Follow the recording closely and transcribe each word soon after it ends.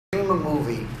stream a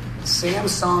movie,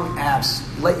 Samsung apps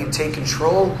let you take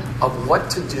control of what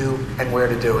to do and where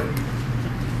to do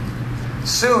it.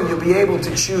 Soon you'll be able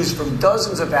to choose from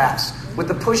dozens of apps with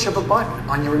the push of a button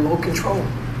on your remote control.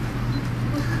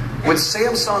 With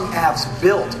Samsung apps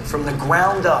built from the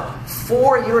ground up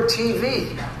for your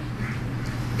TV,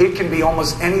 it can be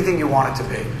almost anything you want it to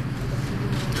be.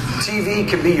 TV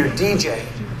can be your DJ,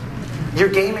 your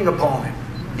gaming opponent,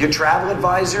 your travel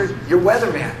advisor, your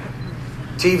weatherman.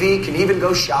 TV can even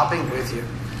go shopping with you.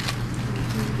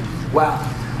 Wow.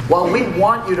 While we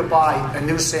want you to buy a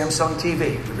new Samsung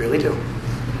TV, we really do,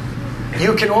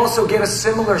 you can also get a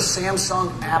similar Samsung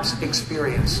apps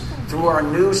experience through our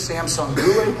new Samsung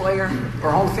Blu-ray player or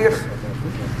home theater.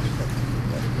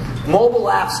 Mobile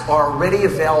apps are already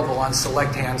available on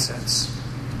select handsets.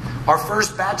 Our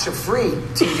first batch of free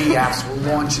TV apps will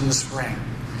launch in the spring,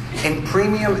 and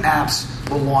premium apps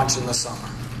will launch in the summer.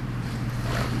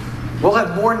 We'll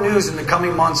have more news in the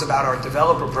coming months about our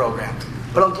developer program,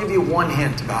 but I'll give you one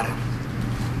hint about it.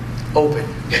 Open.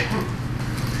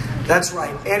 That's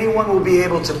right, anyone will be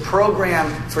able to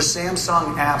program for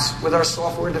Samsung apps with our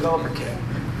software developer kit.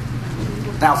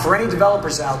 Now, for any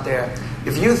developers out there,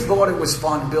 if you thought it was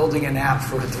fun building an app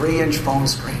for a 3-inch phone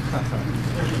screen,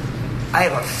 I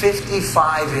have a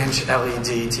 55-inch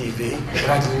LED TV that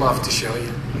I'd love to show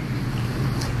you.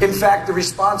 In fact, the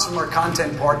response from our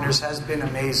content partners has been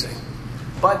amazing.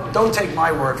 But don't take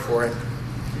my word for it.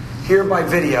 Here by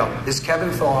video is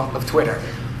Kevin Thaw of Twitter.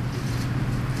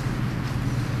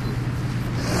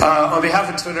 On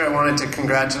behalf of Twitter, I wanted to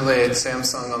congratulate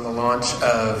Samsung on the launch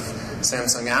of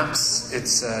Samsung Apps.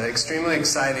 It's extremely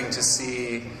exciting to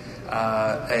see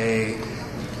a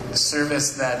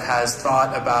service that has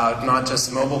thought about not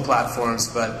just mobile platforms,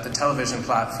 but the television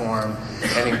platform,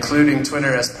 and including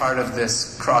Twitter as part of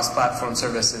this cross-platform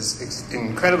service is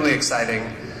incredibly exciting.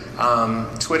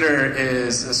 Twitter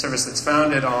is a service that's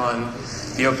founded on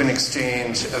the open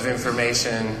exchange of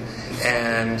information,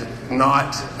 and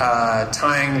not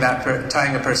tying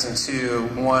a person to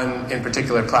one in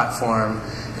particular platform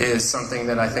is something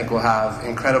that I think will have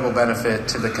incredible benefit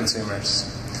to the consumers.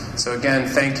 So again,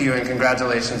 thank you and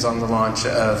congratulations on the launch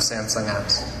of Samsung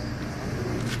Apps.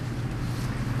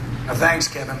 Now, thanks,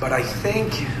 Kevin, but I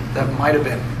think that might have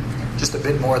been just a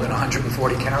bit more than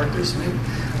 140 characters, maybe.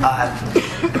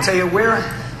 I tell you,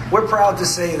 we're proud to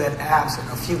say that apps, and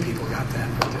a few people got that,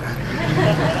 but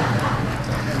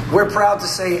we're proud to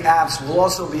say apps will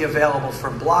also be available for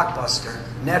Blockbuster,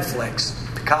 Netflix,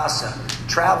 Picasa,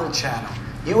 Travel Channel,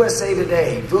 USA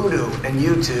Today, Vudu, and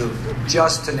YouTube,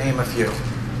 just to name a few.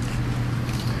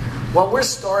 While we're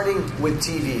starting with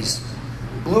TVs,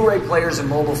 Blu-ray players, and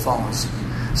mobile phones,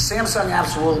 Samsung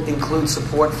apps will include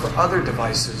support for other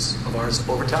devices of ours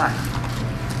over time.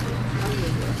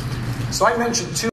 So I mentioned two